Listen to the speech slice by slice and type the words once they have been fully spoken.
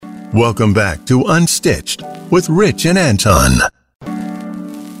Welcome back to Unstitched with Rich and Anton.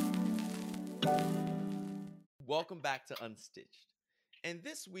 Welcome back to Unstitched. And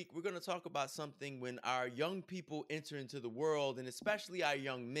this week, we're going to talk about something when our young people enter into the world, and especially our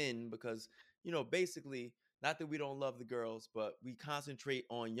young men, because, basically, not that we don't love the girls, but we concentrate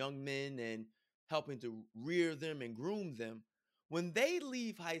on young men and helping to rear them and groom them. When they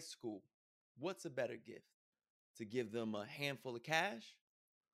leave high school, what's a better gift? To give them a handful of cash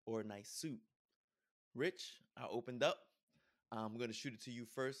or a nice suit? Rich, I opened up. I'm going to shoot it to you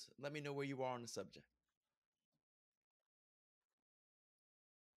first. Let me know where you are on the subject.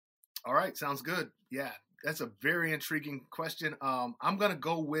 All right, sounds good. Yeah, that's a very intriguing question. I'm gonna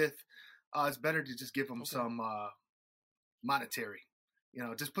go with it's better to just give them some monetary.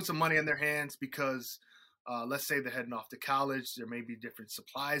 Just put some money in their hands because let's say they're heading off to college. There may be different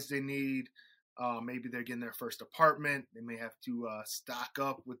supplies they need. Maybe they're getting their first apartment. They may have to stock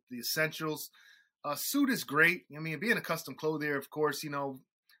up with the essentials. A suit is great. I mean, being a custom clothier, of course, we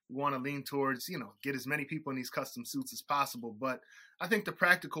want to lean towards, get as many people in these custom suits as possible. But I think the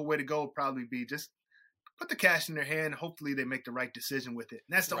practical way to go would probably be just put the cash in their hand. Hopefully they make the right decision with it.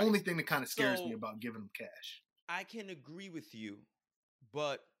 And that's the only thing that kind of scares me about giving them cash. I can agree with you,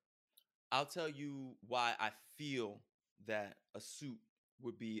 but I'll tell you why I feel that a suit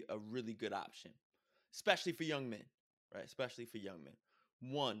would be a really good option, especially for young men, right? Especially for young men.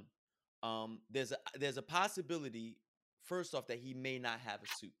 One, there's a possibility, first off, that he may not have a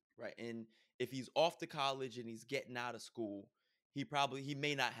suit, right? And if he's off to college and he's getting out of school, he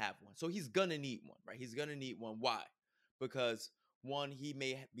may not have one. So he's gonna need one, right? He's gonna need one. Why? Because one, he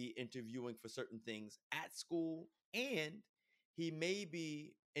may be interviewing for certain things at school, and he may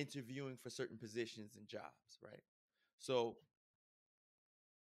be interviewing for certain positions and jobs, right? So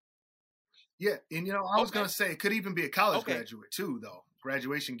yeah, and I was gonna say it could even be a college graduate too, though.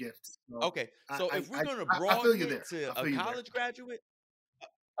 Graduation gift. So if we're gonna broaden it to a college graduate,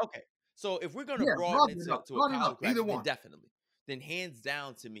 okay. So if we're gonna broaden it to a college graduate, then definitely. Then hands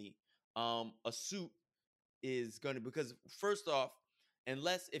down to me, a suit is gonna, because first off,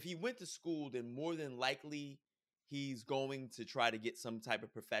 unless if he went to school, then more than likely he's going to try to get some type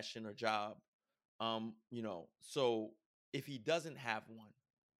of profession or job. So if he doesn't have one,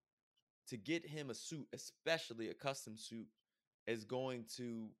 to get him a suit, especially a custom suit, is going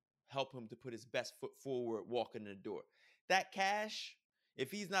to help him to put his best foot forward walking in the door. That cash, if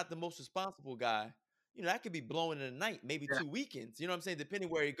he's not the most responsible guy, that could be blowing in the night, maybe 2 weekends. You know what I'm saying? Depending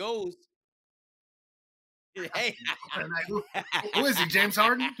where he goes. Hey, who is he? James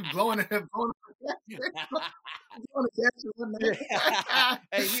Harden blowing it.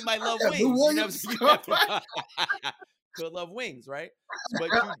 Hey, he might love wings. Could love wings, right? But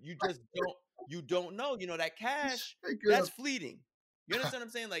you don't know. That cash, that's fleeting. You understand what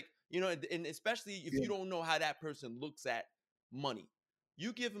I'm saying? Like, and especially if you don't know how that person looks at money.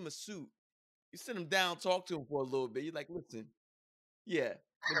 You give him a suit, you sit him down, talk to him for a little bit. You're like, listen, yeah,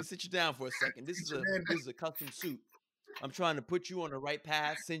 let me sit you down for a second. This is a custom suit. I'm trying to put you on the right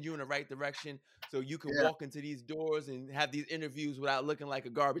path, send you in the right direction, so you can walk into these doors and have these interviews without looking like a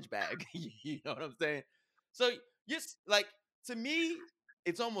garbage bag. You know what I'm saying? So just like, to me,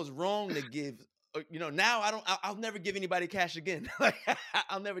 it's almost wrong to give. Now I'll never give anybody cash again. Like,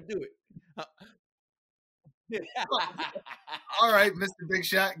 I'll never do it. All right, Mr. Big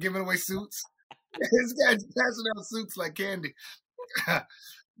Shot, giving away suits. This guy's passing out suits like candy.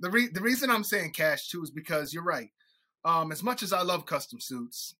 The reason I'm saying cash too is because you're right. As much as I love custom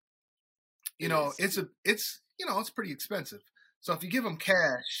suits, it's pretty expensive. So if you give them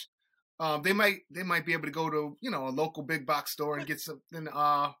cash, they might be able to go to a local big box store and get something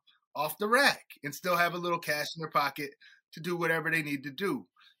off the rack and still have a little cash in their pocket to do whatever they need to do.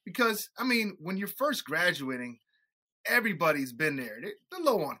 Because I mean, when you're first graduating, everybody's been there. They're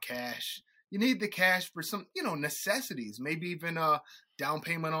low on cash. You need the cash for some necessities, maybe even a down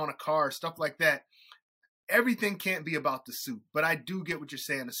payment on a car, stuff like that. Everything can't be about the suit, but I do get what you're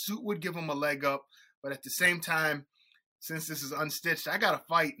saying. A suit would give them a leg up, but at the same time, since this is Unstitched, I got to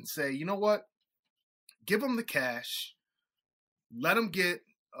fight and say, you know what? Give them the cash. Let them get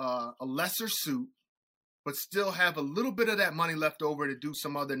a lesser suit, but still have a little bit of that money left over to do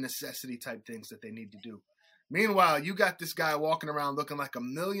some other necessity type things that they need to do. Meanwhile, you got this guy walking around looking like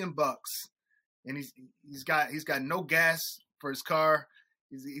 $1 million, and he's got no gas for his car.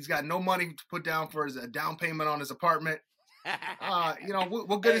 He's got no money to put down for a down payment on his apartment.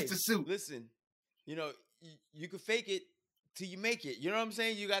 What good is the suit? Listen, you can fake it till you make it. You know what I'm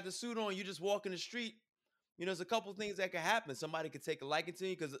saying? You got the suit on, you just walk in the street. There's a couple things that could happen. Somebody could take a liking to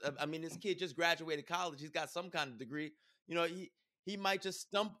you because, this kid just graduated college. He's got some kind of degree. he might just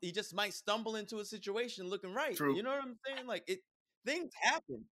stumble. He just might stumble into a situation looking right. True. You know what I'm saying? Like things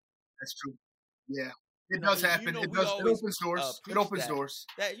happen. That's true. Yeah, it does happen. It We does. It always opens doors. It preach opens doors.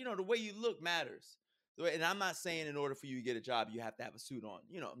 that the way you look matters. And I'm not saying in order for you to get a job, you have to have a suit on.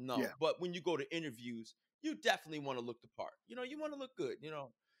 No. Yeah. But when you go to interviews, you definitely want to look the part. You want to look good.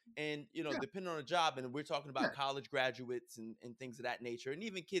 And Yeah. depending on the job, and we're talking about Yeah. college graduates and things of that nature, and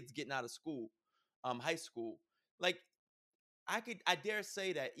even kids getting out of school, high school. Like I dare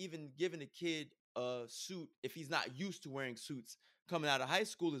say that even giving a kid a suit, if he's not used to wearing suits coming out of high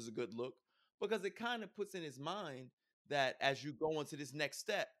school, is a good look, because it kind of puts in his mind that as you go into this next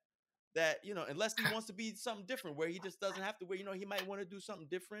step, that unless he wants to be something different where he just doesn't have to wear, he might want to do something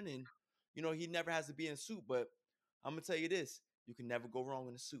different, and he never has to be in a suit. But I'm gonna tell you this: you can never go wrong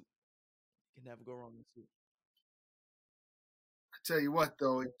in a suit. You can never go wrong in a suit. I tell you what,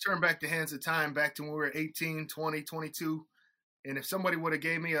 though, it turned back the hands of time back to when we were 18, 20, 22. And if somebody would have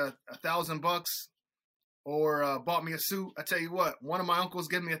gave me $1,000 or bought me a suit, I tell you what, one of my uncles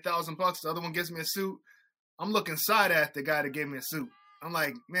gave me $1,000, the other one gives me a suit. I'm looking side at the guy that gave me a suit. I'm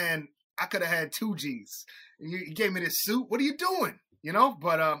like, man, I could have had 2 G's. And you gave me this suit. What are you doing?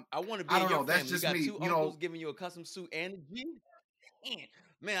 But I want to be. I don't know. Family. That's just you got me. 2 uncles giving you a custom suit and a G.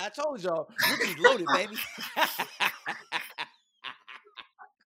 Man, I told y'all, Rich is loaded, baby.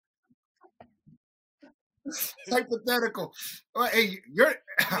 Hypothetical. Hey,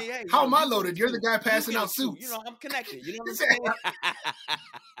 how am I loaded? You're the guy passing out suits. I'm connected. You know what I'm saying?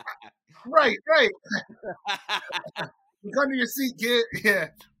 Right. Look under your seat, kid. Yeah.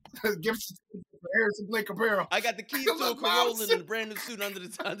 Give Harrison Blake apparel. I got the keys to a Corolla and a brand new suit under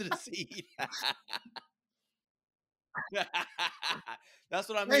the seat. That's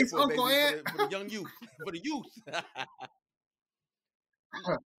what I'm here for, Uncle baby. For the young youth. For the youth.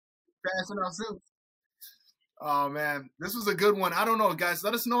 Passing out suits. Oh, man. This was a good one. I don't know, guys.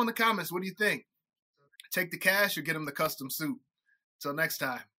 Let us know in the comments. What do you think? Take the cash or get him the custom suit? Till next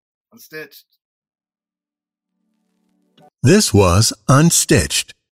time. Unstitched. This was Unstitched.